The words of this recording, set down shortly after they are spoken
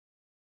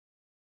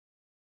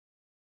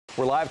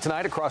We're live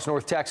tonight across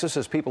North Texas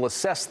as people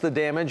assess the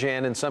damage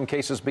and in some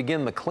cases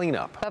begin the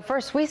cleanup. But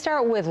first, we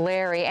start with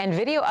Larry and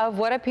video of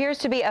what appears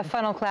to be a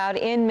funnel cloud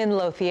in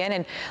Midlothian.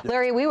 And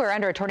Larry, we were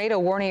under a tornado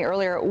warning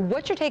earlier.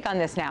 What's your take on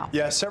this now?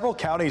 Yeah, several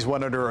counties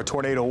went under a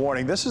tornado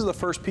warning. This is the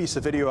first piece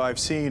of video I've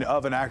seen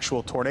of an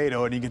actual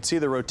tornado, and you can see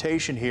the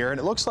rotation here, and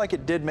it looks like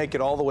it did make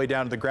it all the way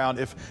down to the ground,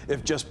 if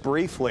just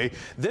briefly.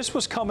 This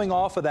was coming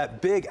off of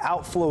that big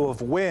outflow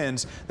of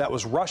winds that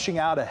was rushing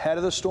out ahead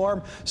of the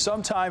storm.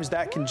 Sometimes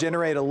that can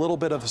generate a little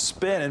bit of a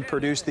spin and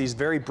produce these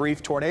very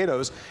brief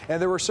tornadoes.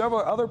 And there were several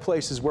other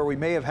places where we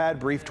may have had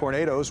brief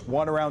tornadoes.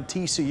 One around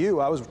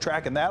TCU, I was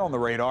tracking that on the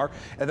radar,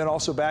 and then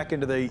also back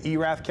into the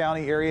Erath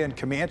County area and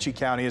Comanche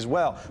County as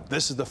well.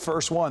 This is the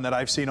first one that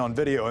I've seen on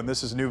video, and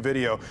this is new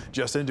video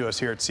just into us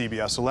here at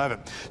CBS 11.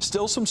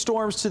 Still some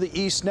storms to the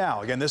east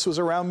now. Again, this was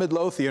around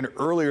Midlothian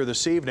earlier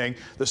this evening.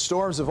 The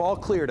storms have all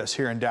cleared us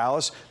here in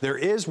Dallas. There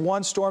is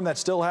one storm that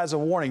still has a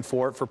warning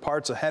for it for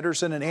parts of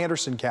Henderson and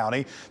Anderson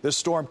County. This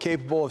storm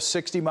capable of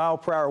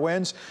 60-mile-per-hour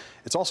winds.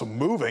 It's also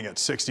moving at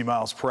 60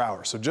 miles per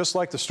hour. So just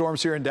like the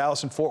storms here in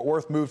Dallas and Fort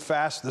Worth moved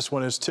fast, this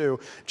one is too.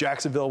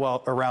 Jacksonville,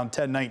 well, around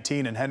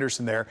 1019, and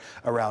Henderson there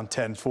around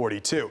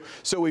 1042.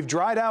 So we've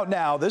dried out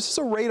now. This is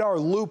a radar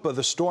loop of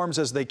the storms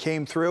as they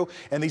came through.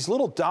 And these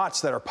little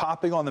dots that are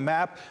popping on the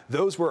map,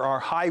 those were our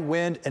high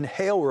wind and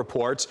hail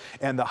reports.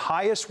 And the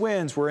highest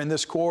winds were in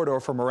this corridor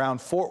from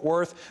around Fort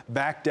Worth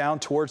back down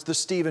towards the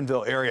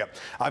Stephenville area.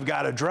 I've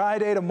got a dry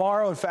day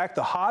tomorrow. In fact,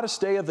 the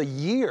hottest day of the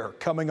year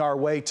coming our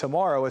way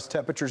tomorrow as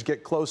temperatures get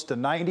close to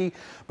 90,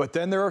 but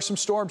then there are some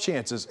storm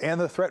chances and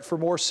the threat for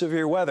more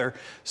severe weather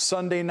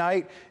Sunday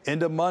night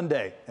into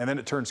Monday, and then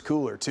it turns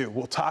cooler too.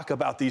 We'll talk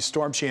about these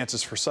storm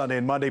chances for Sunday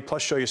and Monday,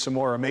 plus show you some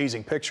more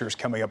amazing pictures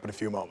coming up in a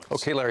few moments.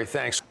 Okay, Larry,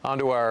 thanks. On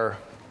to our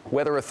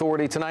weather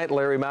authority tonight,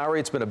 Larry Mowry.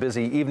 It's been a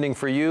busy evening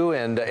for you,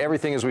 and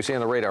everything as we see on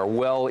the radar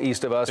well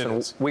east of us,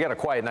 and we got a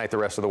quiet night the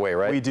rest of the way,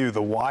 right? We do.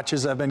 The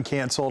watches have been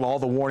canceled. All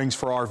the warnings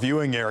for our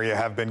viewing area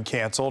have been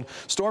canceled.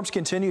 Storms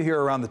continue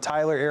here around the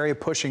Tyler area,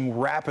 pushing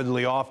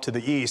rapidly off to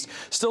the east.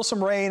 Still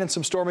some rain and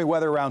some stormy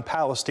weather around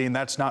Palestine.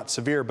 That's not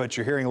severe, but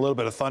you're hearing a little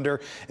bit of thunder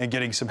and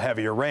getting some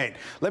heavier rain.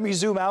 Let me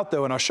zoom out,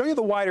 though, and I'll show you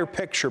the wider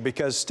picture,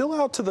 because still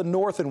out to the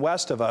north and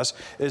west of us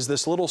is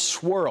this little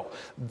swirl.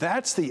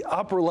 That's the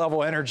upper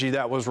level energy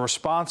that was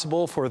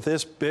responsible for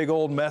this big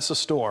old mess of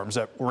storms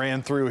that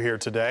ran through here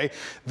today.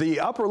 The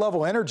upper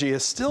level energy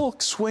is still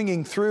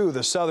swinging through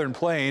the southern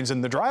plains,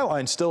 and the dry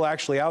line's still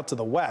actually out to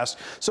the west.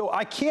 So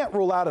I can't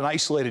rule out an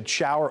isolated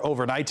shower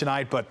overnight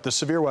tonight, but the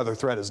severe weather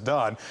threat is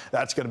done.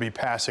 That's going to be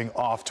passing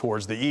off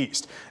towards the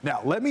east.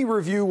 Now, let me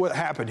review what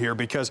happened here,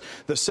 because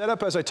the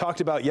setup, as I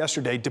talked about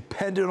yesterday,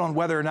 depended on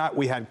whether or not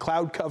we had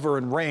cloud cover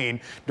and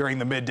rain during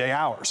the midday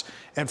hours.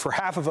 And for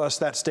half of us,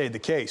 that stayed the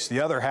case.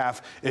 The other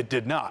half, it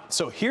did not.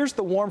 So here's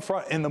the warm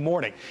front in the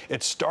morning.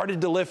 It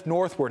started to lift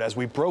northward as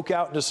we broke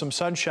out into some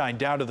sunshine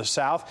down to the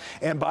south,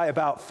 and by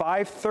about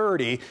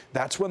 5:30,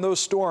 that's when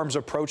those storms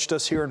approached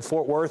us here in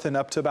Fort Worth, and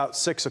up to about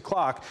 6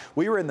 o'clock,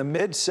 we were in the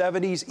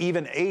mid-70s,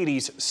 even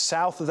 80s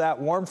south of that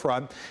warm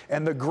front.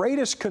 And the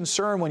greatest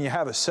concern when you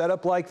have a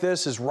setup like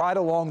this is right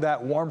along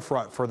that warm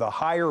front for the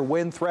higher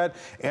wind threat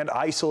and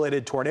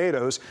isolated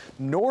tornadoes.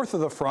 North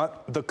of the front,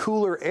 the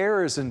cooler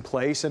air is in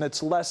place, and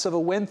it's less of a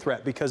wind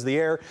threat because the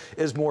air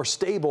is more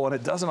stable and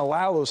it doesn't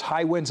allow those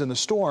high winds and the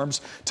storms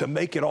to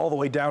make it all the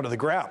way down to the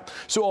ground.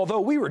 So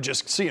although we were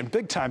just seeing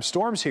big time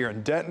storms here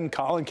in Denton,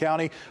 Collin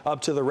County,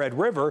 up to the Red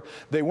River,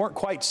 they weren't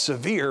quite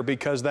severe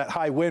because that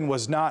high wind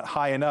was not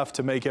high enough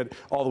to make it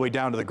all the way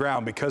down to the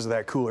ground because of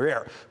that cooler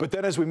air. But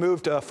then as we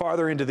moved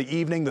farther into the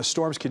evening, the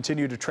storms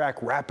continued to track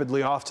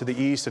rapidly off to the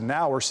east, and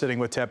now we're sitting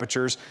with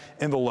temperatures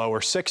in the lower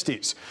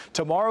 60s.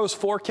 Tomorrow's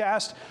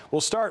forecast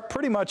will start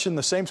pretty much in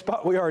the same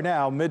spot we are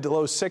now, mid to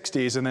low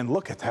 60s, and then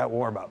look at that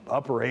warm up,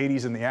 upper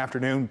 80s in the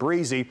afternoon,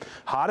 breezy.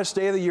 Hottest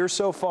day of the year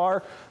so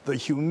far. The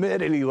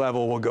humidity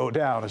level will go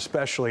down,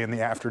 especially in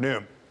the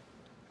afternoon.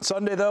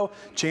 Sunday, though,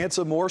 chance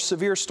of more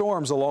severe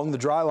storms along the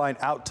dry line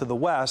out to the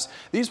west.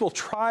 These will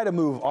try to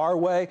move our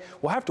way.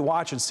 We'll have to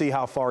watch and see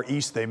how far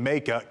east they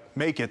make it.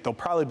 There'll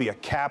probably be a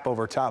cap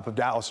over top of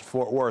Dallas and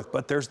Fort Worth,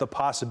 but there's the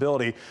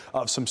possibility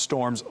of some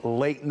storms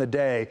late in the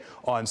day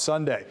on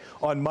Sunday.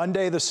 On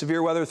Monday, the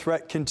severe weather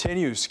threat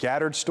continues.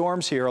 Scattered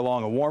storms here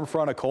along a warm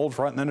front, a cold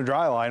front, and then a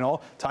dry line.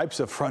 All types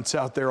of fronts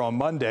out there on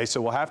Monday,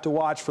 so we'll have to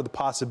watch for the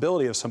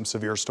possibility of some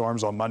severe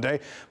storms on Monday.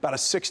 About a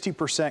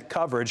 60%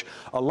 coverage.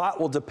 A lot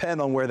will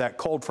depend on where that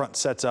cold front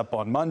sets up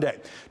on Monday.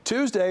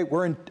 Tuesday,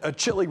 we're in a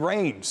chilly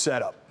rain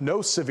setup.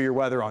 No severe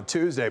weather on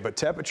Tuesday, but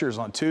temperatures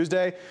on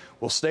Tuesday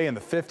will stay in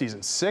the 50s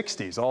and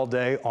 60s all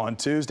day on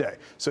Tuesday.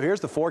 So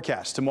here's the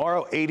forecast.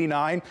 Tomorrow,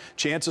 89.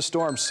 Chance of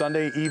storms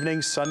Sunday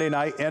evening, Sunday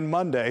night, and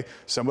Monday.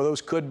 Some of those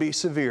could be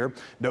severe.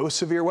 No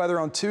severe weather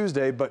on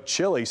Tuesday, but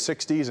chilly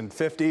 60s and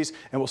 50s.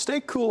 And we'll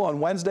stay cool on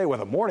Wednesday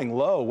with a morning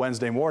low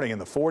Wednesday morning in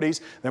the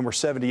 40s. Then we're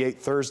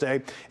 78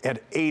 Thursday and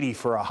 80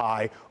 for a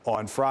high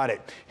on Friday.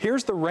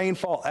 Here's the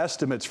rainfall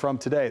estimates from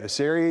today.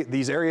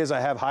 These areas I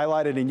have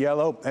highlighted in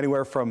yellow,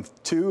 anywhere from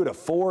 2 to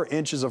 4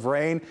 inches of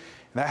rain.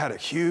 And that had a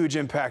huge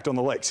impact on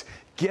the lakes.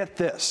 Get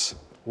this,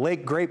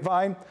 Lake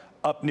Grapevine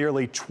up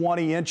nearly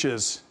 20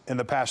 inches in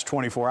the past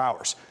 24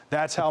 hours.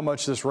 That's how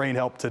much this rain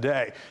helped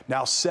today.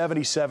 Now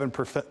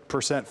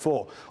 77%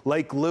 full.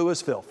 Lake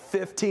Louisville,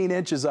 15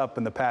 inches up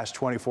in the past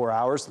 24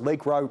 hours.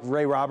 Lake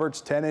Ray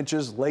Roberts, 10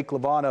 inches. Lake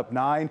Levon up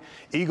 9.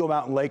 Eagle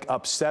Mountain Lake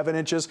up 7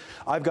 inches.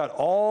 I've got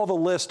all the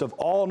list of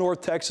all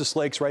North Texas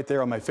lakes right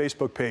there on my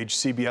Facebook page,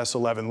 CBS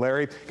 11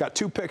 Larry. Got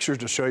 2 pictures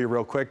to show you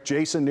real quick.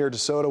 Jason near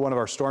DeSoto, one of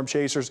our storm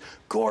chasers.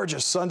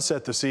 Gorgeous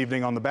sunset this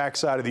evening on the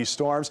backside of these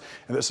storms.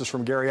 And this is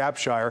from Gary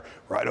Apshire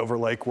right over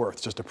Lake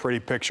Worth. Just a pretty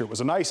picture. It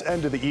was a nice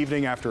end to the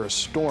evening after a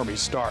stormy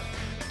start.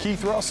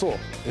 Keith Russell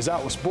is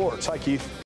out with sports. Hi, Keith.